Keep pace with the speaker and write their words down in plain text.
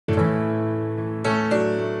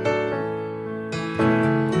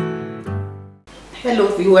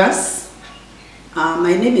Hello viewers,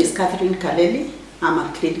 my name is Kaleli. I'm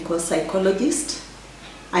a clinical psychologist.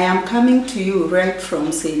 I am coming to you right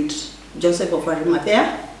from St. Joseph of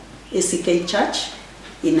Arimathea, ACK Church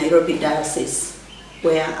in Nairobi Diocese,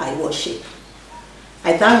 where I worship.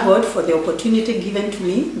 I thank God for the opportunity given to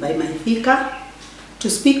me by my vicar to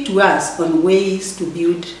speak to us on ways to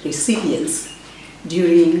build resilience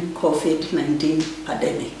during COVID-19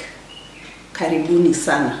 pandemic. Karibuni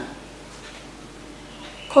sana.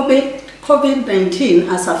 COVID-19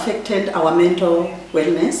 has affected our mental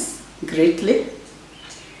wellness greatly.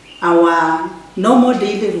 Our normal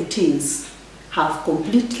daily routines have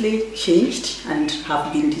completely changed and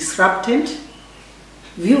have been disrupted.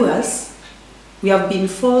 Viewers, we have been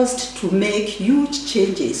forced to make huge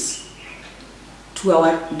changes to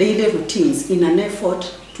our daily routines in an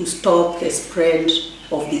effort to stop the spread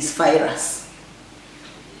of this virus.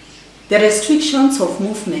 The restrictions of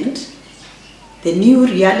movement, the new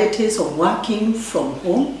realities of working from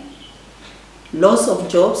home, loss of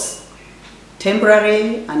jobs,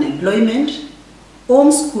 temporary unemployment,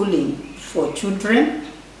 homeschooling for children,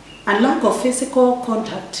 and lack of physical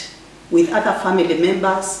contact with other family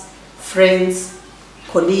members, friends,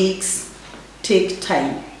 colleagues take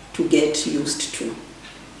time to get used to.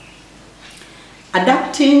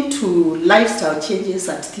 Adapting to lifestyle changes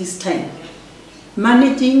at this time,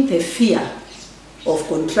 managing the fear of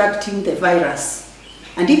contracting the virus,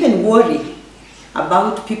 and even worry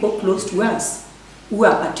about people close to us who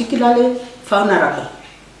are particularly vulnerable,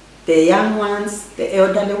 the young ones, the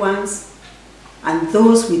elderly ones, and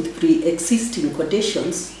those with pre-existing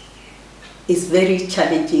conditions, is very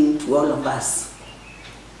challenging to all of us.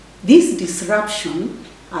 This disruption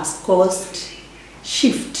has caused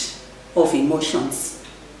shift of emotions.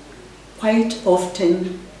 Quite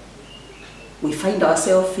often, we find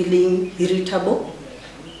ourselves feeling irritable.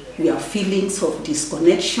 We have feelings of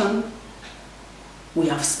disconnection. We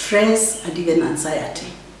have stress and even anxiety.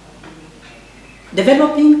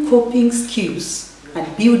 Developing coping skills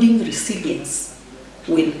and building resilience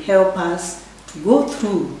will help us to go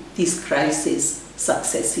through this crisis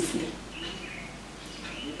successfully.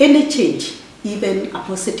 Any change, even a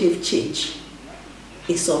positive change,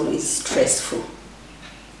 is always stressful.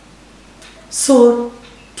 So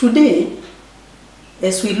today,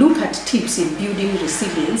 as we look at tips in building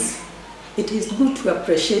resilience, it is good to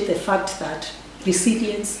appreciate the fact that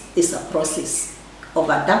resilience is a process of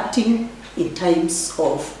adapting in times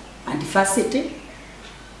of adversity,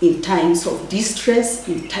 in times of distress,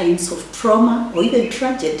 in times of trauma, or even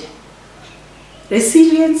tragedy.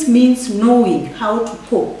 Resilience means knowing how to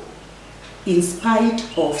cope in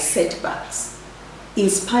spite of setbacks, in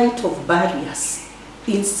spite of barriers,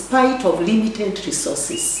 in spite of limited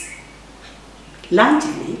resources.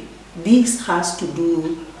 Largely, this has to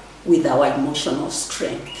do with our emotional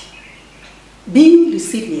strength. Being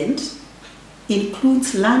resilient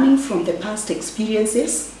includes learning from the past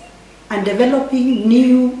experiences and developing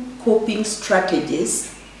new coping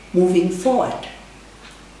strategies moving forward.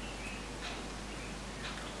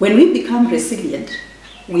 When we become resilient,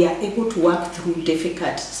 we are able to work through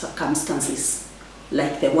difficult circumstances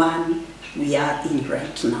like the one we are in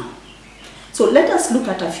right now. So let us look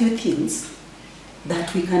at a few things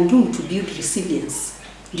that we can do to build resilience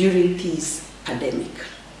during this pandemic.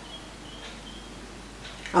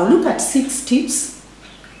 I'll look at 6 tips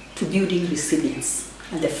to building resilience.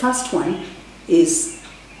 And the first one is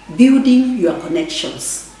building your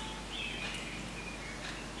connections.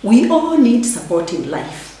 We all need support in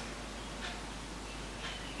life.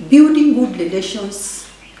 Building good relations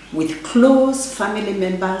with close family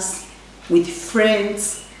members, with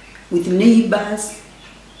friends, with neighbors,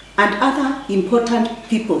 and other important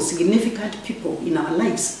people, significant people in our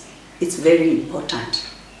lives, it's very important.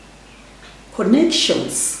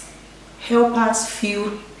 Connections help us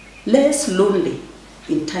feel less lonely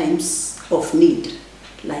in times of need,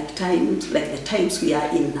 like the times we are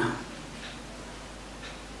in now.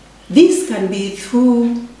 This can be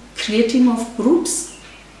through creating of groups,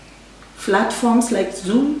 platforms like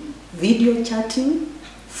Zoom, video chatting,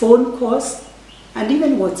 phone calls, and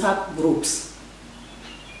even WhatsApp groups.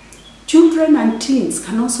 Children and teens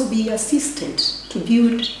can also be assisted to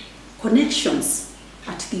build connections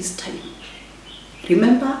at this time.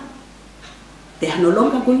 Remember, they are no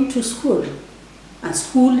longer going to school, and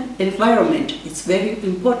school environment is very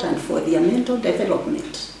important for their mental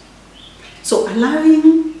development. So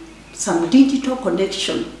allowing some digital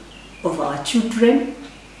connection of our children,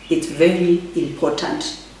 it's very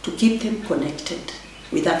important to keep them connected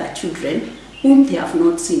with other children whom they have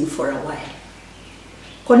not seen for a while.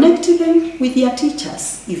 Connecting them with their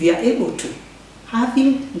teachers, if you are able to.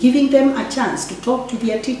 giving them a chance to talk to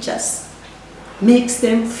their teachers makes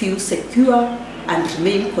them feel secure and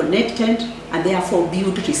remain connected, and therefore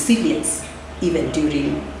build resilience even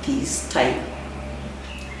during this time.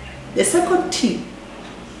 The second tip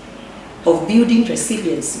of building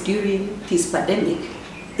resilience during this pandemic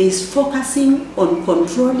is focusing on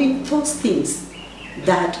controlling those things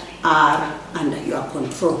that are under your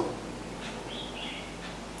control.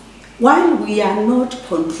 While we are not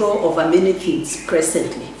control over many things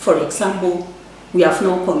presently, for example, we have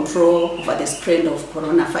no control over the spread of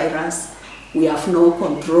coronavirus, we have no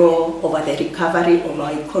control over the recovery of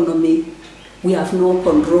our economy, we have no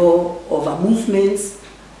control over movements,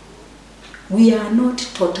 we are not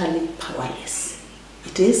totally powerless.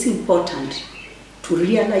 It is important to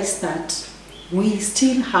realize that we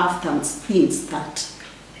still have those things that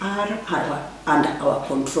are under our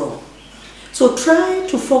control. So try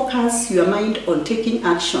to focus your mind on taking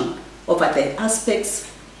action over the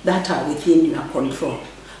aspects that are within your control.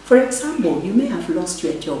 For example, you may have lost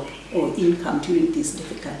your job or income during this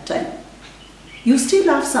difficult time. You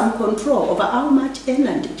still have some control over how much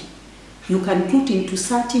energy you can put into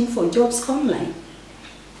searching for jobs online,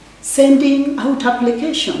 sending out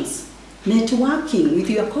applications, networking with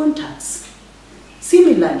your contacts.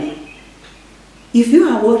 Similarly, if you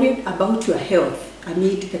are worried about your health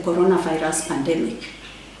amid the coronavirus pandemic,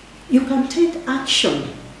 you can take action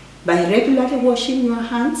by regularly washing your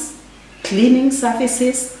hands, cleaning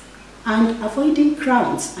surfaces, and avoiding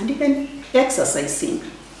crowds, and even exercising.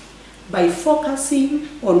 By focusing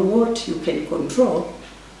on what you can control,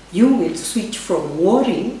 you will switch from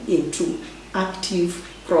worrying into active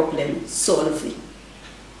problem solving.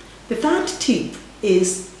 The third tip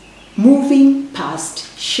is moving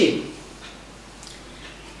past shame.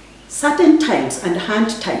 Certain times and hard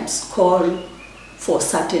times call for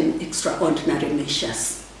certain extraordinary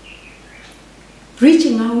measures.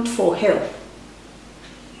 Reaching out for help,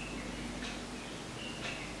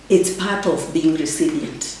 it's part of being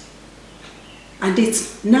resilient, and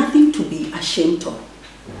it's nothing to be ashamed of.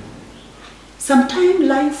 Sometimes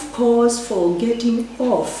life calls for getting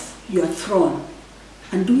off your throne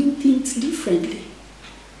and doing things differently.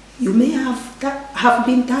 You may have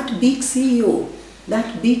been that big CEO,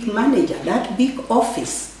 that big manager, that big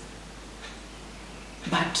office.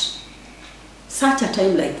 But such a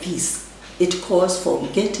time like this, it calls for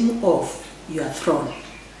getting off your throne.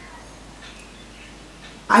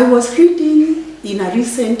 I was reading in a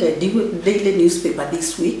recent daily newspaper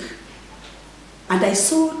this week, and I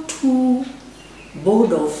saw two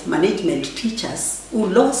board of management teachers who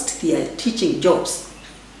lost their teaching jobs,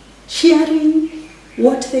 sharing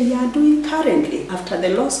what they are doing currently after the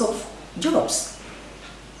loss of jobs.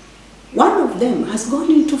 One of them has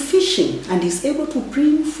gone into fishing and is able to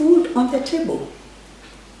bring food on the table.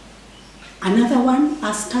 Another one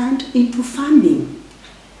has turned into farming.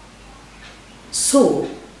 So,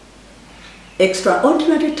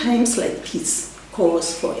 extraordinary times like this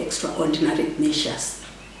calls for extraordinary measures.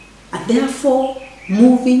 And therefore,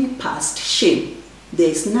 moving past shame. There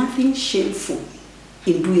is nothing shameful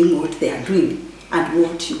in doing what they are doing and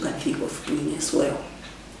what you can think of doing as well.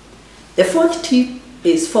 The fourth tip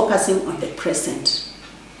is focusing on the present.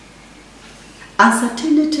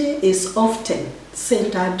 Uncertainty is often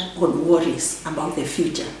centered on worries about the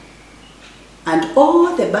future and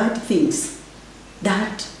all the bad things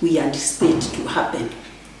that we anticipate to happen.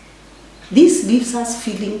 This leaves us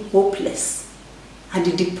feeling hopeless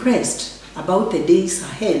and depressed about the days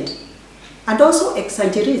ahead, and also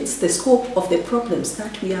exaggerates the scope of the problems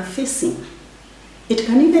that we are facing. It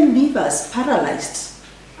can even leave us paralyzed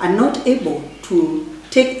and not able to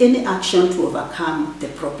take any action to overcome the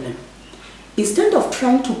problem. Instead of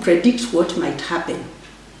trying to predict what might happen,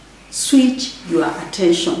 switch your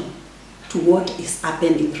attention to what is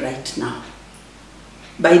happening right now.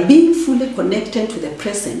 By being fully connected to the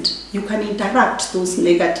present, you can interact those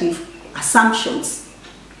negative assumptions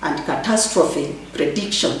and catastrophe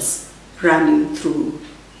predictions running through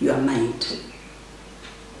your mind.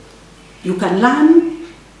 You can learn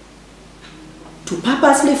to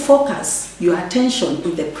purposely focus your attention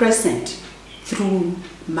on the present through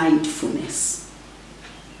mindfulness.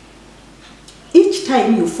 Each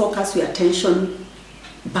time you focus your attention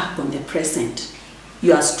back on the present,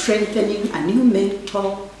 you are strengthening a new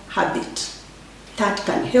mental habit that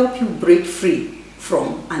can help you break free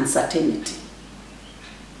from uncertainty.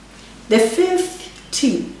 The fifth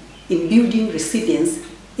tip in building resilience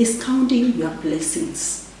is counting your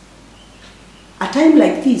blessings. A time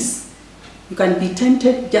like this, you can be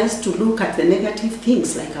tempted just to look at the negative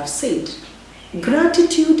things, like I've said.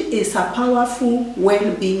 Gratitude is a powerful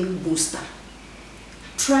well-being booster.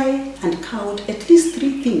 try and count at least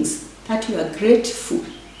 3 things that you are grateful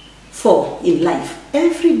for in life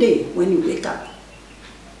every day when you wake up.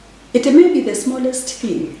 It may be the smallest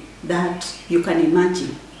thing that you can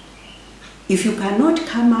imagine. If you cannot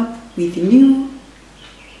come up with new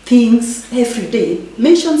things every day,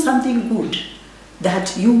 mention something good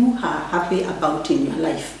that you are happy about in your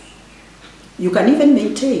life. You can even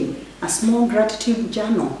maintain a small gratitude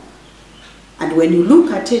journal. And when you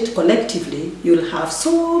look at it collectively, you'll have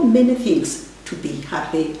so many things to be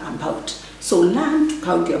happy about. So learn to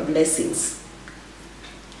count your blessings.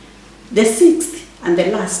 The 6th and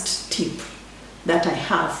the last tip that I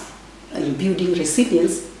have in building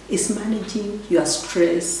resilience is managing your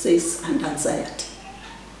stresses and anxiety.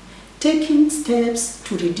 Taking steps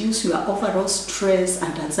to reduce your overall stress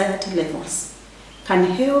and anxiety levels can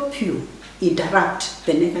help you interrupt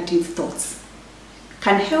the negative thoughts,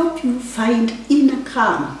 can help you find inner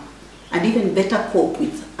calm and even better cope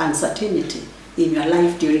with uncertainty in your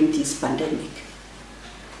life during this pandemic.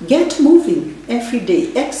 Get moving every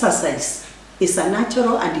day. Exercise is a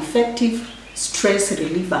natural and effective stress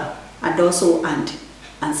reliever and also an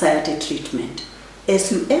anxiety treatment.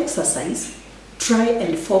 As you exercise, try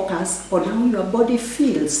and focus on how your body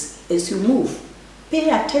feels as you move. Pay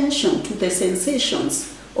attention to the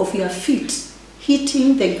sensations of your feet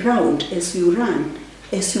hitting the ground as you run,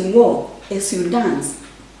 as you walk, as you dance.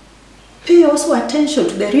 Pay also attention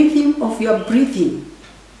to the rhythm of your breathing,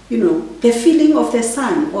 the feeling of the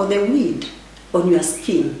sun or the wind on your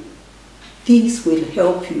skin. These will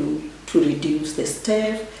help you to reduce the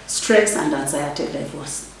stress and anxiety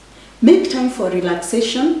levels. Make time for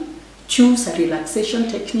relaxation. Choose a relaxation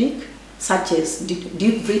technique such as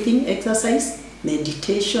deep breathing exercise,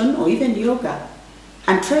 meditation, or even yoga.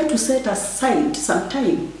 And try to set aside some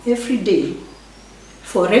time every day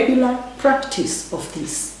for regular practice of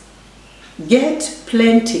this. Get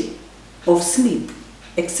plenty of sleep.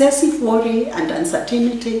 Excessive worry and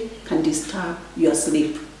uncertainty can disturb your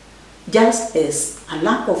sleep, just as a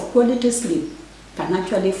lack of quality sleep can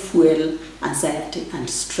actually fuel anxiety and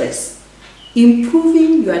stress.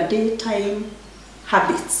 Improving your daytime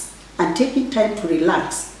habits and taking time to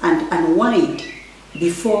relax and unwind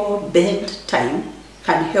before bedtime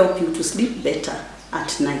can help you to sleep better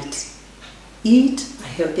at night. Eat a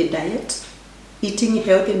healthy diet. Eating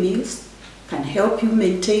healthy meals can help you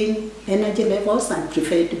maintain energy levels and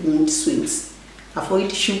prevent mood swings.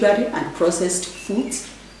 Avoid sugary and processed foods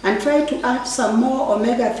and try to add some more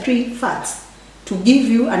omega-3 fats to give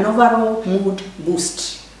you an overall mood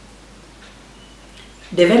boost.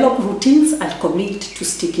 Develop routines and commit to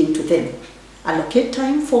sticking to them. Allocate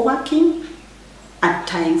time for working and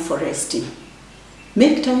time for resting.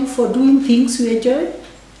 Make time for doing things you enjoy.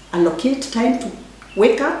 Allocate time to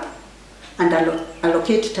wake up and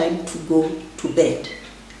allocate time to go to bed.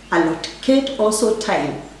 Allocate also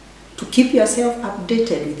time to keep yourself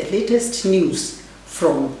updated with the latest news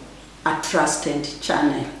from a trusted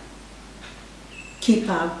channel. Keep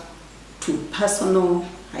up to personal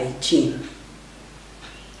hygiene.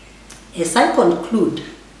 As I conclude,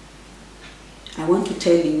 I want to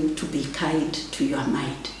tell you to be kind to your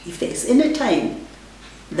mind. If there is any time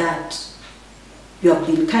that you have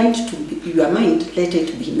been kind to your mind, let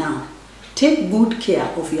it be now. Take good care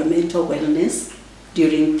of your mental wellness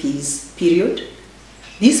during this period.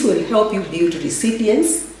 This will help you build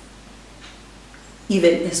resilience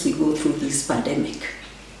even as we go through this pandemic.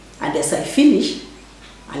 And as I finish,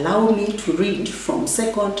 allow me to read from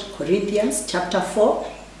 2 Corinthians chapter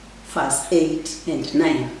 4, verse 8 and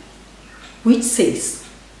 9, which says,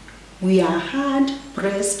 "We are hard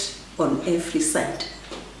pressed on every side,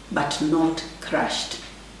 but not crushed,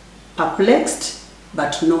 perplexed,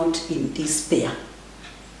 but not in despair,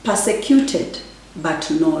 persecuted, but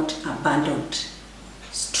not abandoned,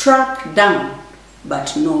 struck down,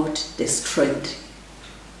 but not destroyed."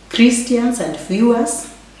 Christians and viewers,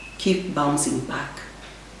 keep bouncing back.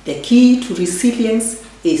 The key to resilience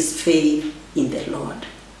is faith in the Lord.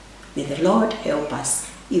 May the Lord help us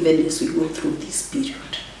even as we go through this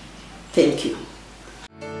period. Thank you.